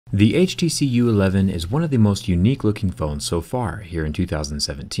The HTC U11 is one of the most unique looking phones so far here in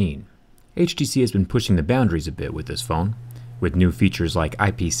 2017. HTC has been pushing the boundaries a bit with this phone, with new features like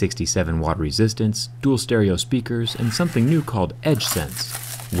IP67 water resistance, dual stereo speakers, and something new called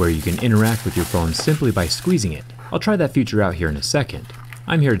EdgeSense, where you can interact with your phone simply by squeezing it. I'll try that feature out here in a second.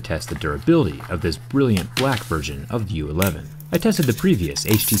 I'm here to test the durability of this brilliant black version of the U11. I tested the previous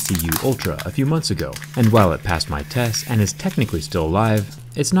HTC U Ultra a few months ago, and while it passed my test and is technically still alive,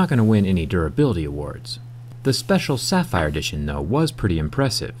 it's not going to win any durability awards. The special Sapphire Edition, though, was pretty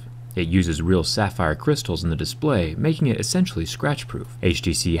impressive. It uses real sapphire crystals in the display, making it essentially scratch-proof.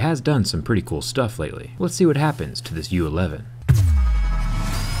 HTC has done some pretty cool stuff lately. Let's see what happens to this U11.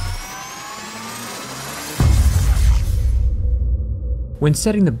 When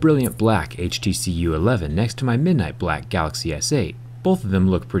setting the brilliant black HTC U11 next to my midnight black Galaxy S8, both of them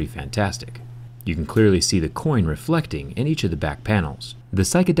look pretty fantastic. You can clearly see the coin reflecting in each of the back panels. The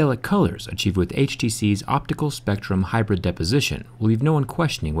psychedelic colors achieved with HTC's optical spectrum hybrid deposition will leave no one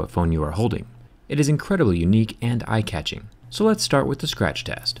questioning what phone you are holding. It is incredibly unique and eye-catching. So let's start with the scratch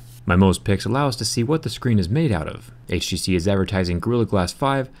test. My Most picks allow us to see what the screen is made out of. HTC is advertising Gorilla Glass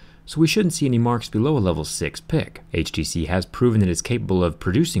 5, so we shouldn't see any marks below a level 6 pick. HTC has proven that it's capable of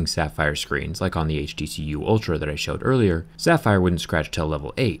producing sapphire screens, like on the HTC U Ultra that I showed earlier. Sapphire wouldn't scratch till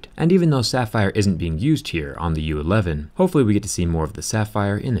level 8, and even though sapphire isn't being used here on the U11, hopefully we get to see more of the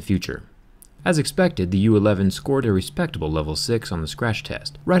sapphire in the future. As expected, the U11 scored a respectable level 6 on the scratch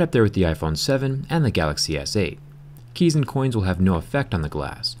test, right up there with the iPhone 7 and the Galaxy S8. Keys and coins will have no effect on the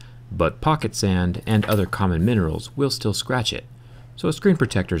glass, but pocket sand and other common minerals will still scratch it, so a screen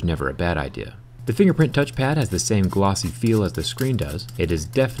protector is never a bad idea. The fingerprint touchpad has the same glossy feel as the screen does. It is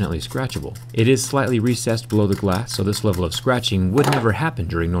definitely scratchable. It is slightly recessed below the glass, so this level of scratching would never happen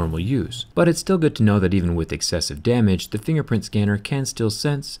during normal use. But it's still good to know that even with excessive damage, the fingerprint scanner can still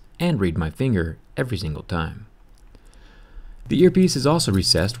sense and read my finger every single time. The earpiece is also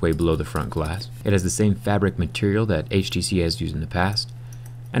recessed way below the front glass. It has the same fabric material that HTC has used in the past,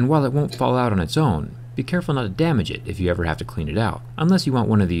 and while it won't fall out on its own, be careful not to damage it if you ever have to clean it out, unless you want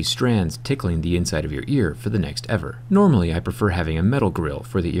one of these strands tickling the inside of your ear for the next ever. Normally, I prefer having a metal grill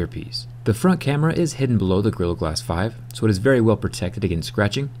for the earpiece. The front camera is hidden below the Gorilla Glass 5, so it is very well protected against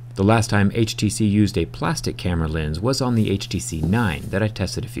scratching. The last time HTC used a plastic camera lens was on the HTC 9 that I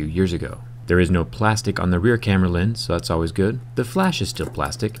tested a few years ago. There is no plastic on the rear camera lens, so that's always good. The flash is still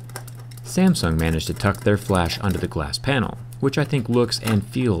plastic. Samsung managed to tuck their flash under the glass panel, which I think looks and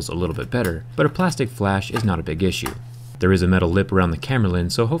feels a little bit better, but a plastic flash is not a big issue. There is a metal lip around the camera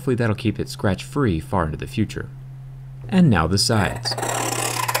lens, so hopefully that'll keep it scratch-free far into the future. And now the sides.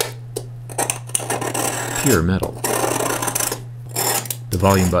 Pure metal. The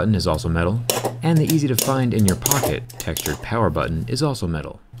volume button is also metal, and the easy to find in your pocket textured power button is also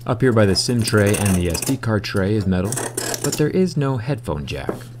metal. Up here by the SIM tray and the SD card tray is metal, but there is no headphone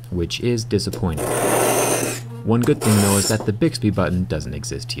jack, which is disappointing. One good thing though is that the Bixby button doesn't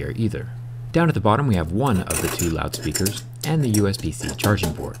exist here either. Down at the bottom we have one of the two loudspeakers and the USB-C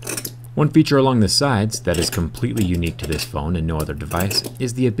charging port. One feature along the sides that is completely unique to this phone and no other device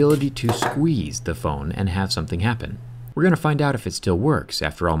is the ability to squeeze the phone and have something happen. We're going to find out if it still works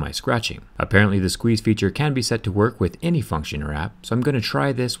after all my scratching. Apparently the squeeze feature can be set to work with any function or app, so I'm going to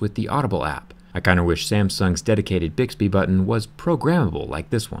try this with the Audible app. I kinda wish Samsung's dedicated Bixby button was programmable like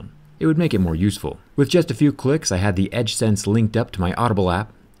this one. It would make it more useful. With just a few clicks, I had the EdgeSense linked up to my Audible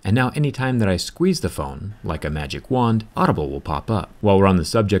app, and now anytime that I squeeze the phone, like a magic wand, Audible will pop up. While we're on the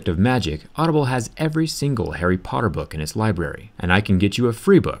subject of magic, Audible has every single Harry Potter book in its library, and I can get you a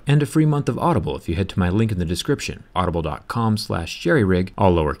free book and a free month of Audible if you head to my link in the description, audible.com/JerryRig,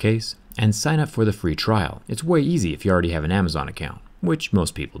 all lowercase, and sign up for the free trial. It's way easy if you already have an Amazon account, which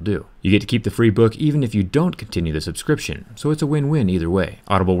most people do. You get to keep the free book even if you don't continue the subscription, so it's a win-win either way.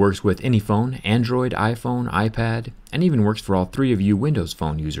 Audible works with any phone, Android, iPhone, iPad, and even works for all 3 of you Windows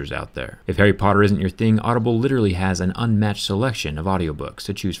Phone users out there. If Harry Potter isn't your thing, Audible literally has an unmatched selection of audiobooks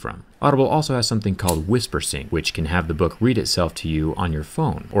to choose from. Audible also has something called Whisper Sync, which can have the book read itself to you on your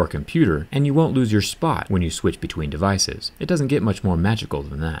phone or computer, and you won't lose your spot when you switch between devices. It doesn't get much more magical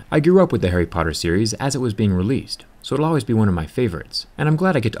than that. I grew up with the Harry Potter series as it was being released, so it'll always be one of my favorites, and I'm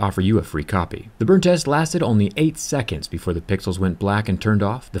glad I get to offer you a free copy. The burn test lasted only 8 seconds before the pixels went black and turned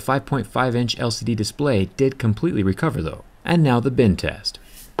off. The 5.5-inch LCD display did completely recover though. And now the bin test.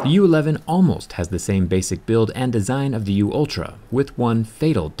 The U11 almost has the same basic build and design of the U Ultra, with one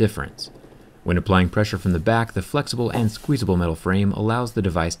fatal difference. When applying pressure from the back, the flexible and squeezable metal frame allows the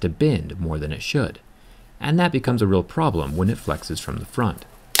device to bend more than it should, and that becomes a real problem when it flexes from the front.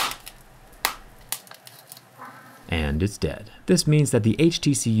 and it's dead. This means that the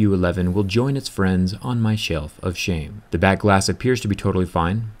HTC U11 will join its friends on my shelf of shame. The back glass appears to be totally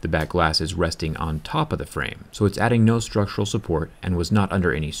fine. The back glass is resting on top of the frame, so it's adding no structural support and was not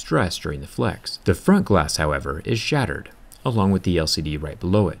under any stress during the flex. The front glass, however, is shattered, along with the LCD right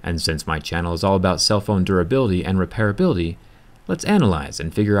below it. And since my channel is all about cell phone durability and repairability, let's analyze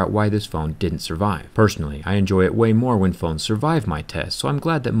and figure out why this phone didn't survive. Personally, I enjoy it way more when phones survive my test, so I'm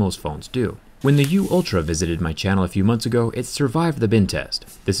glad that most phones do. When the U Ultra visited my channel a few months ago, it survived the bin test.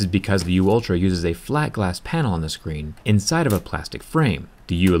 This is because the U Ultra uses a flat glass panel on the screen inside of a plastic frame.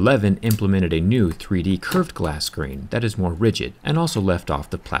 The U11 implemented a new 3D curved glass screen that is more rigid and also left off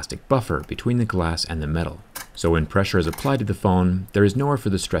the plastic buffer between the glass and the metal. So when pressure is applied to the phone, there is nowhere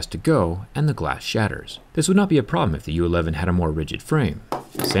for the stress to go and the glass shatters. This would not be a problem if the U11 had a more rigid frame.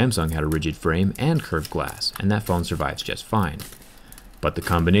 Samsung had a rigid frame and curved glass, and that phone survives just fine. But the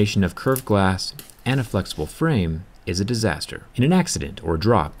combination of curved glass and a flexible frame is a disaster. In an accident or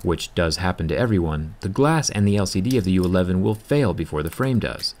drop, which does happen to everyone, the glass and the LCD of the U11 will fail before the frame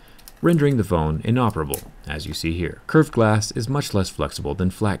does, rendering the phone inoperable, as you see here. Curved glass is much less flexible than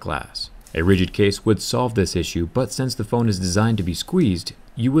flat glass. A rigid case would solve this issue, but since the phone is designed to be squeezed,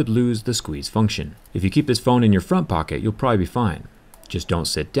 you would lose the squeeze function. If you keep this phone in your front pocket, you'll probably be fine. Just don't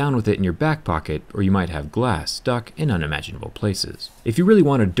sit down with it in your back pocket, or you might have glass stuck in unimaginable places. If you really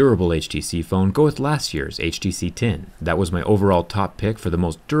want a durable HTC phone, go with last year's HTC 10. That was my overall top pick for the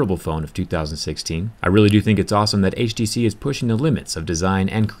most durable phone of 2016. I really do think it's awesome that HTC is pushing the limits of design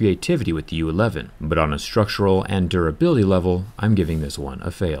and creativity with the U11, but on a structural and durability level, I'm giving this one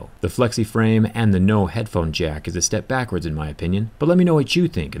a fail. The flexi frame and the no headphone jack is a step backwards in my opinion, but let me know what you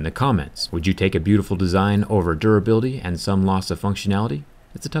think in the comments. Would you take a beautiful design over durability and some loss of functionality?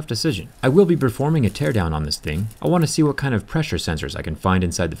 It's a tough decision. I will be performing a teardown on this thing. I want to see what kind of pressure sensors I can find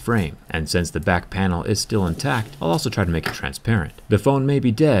inside the frame, and since the back panel is still intact, I'll also try to make it transparent. The phone may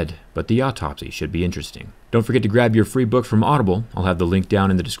be dead, but the autopsy should be interesting. Don't forget to grab your free book from Audible. I'll have the link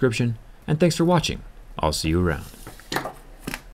down in the description, and thanks for watching. I'll see you around.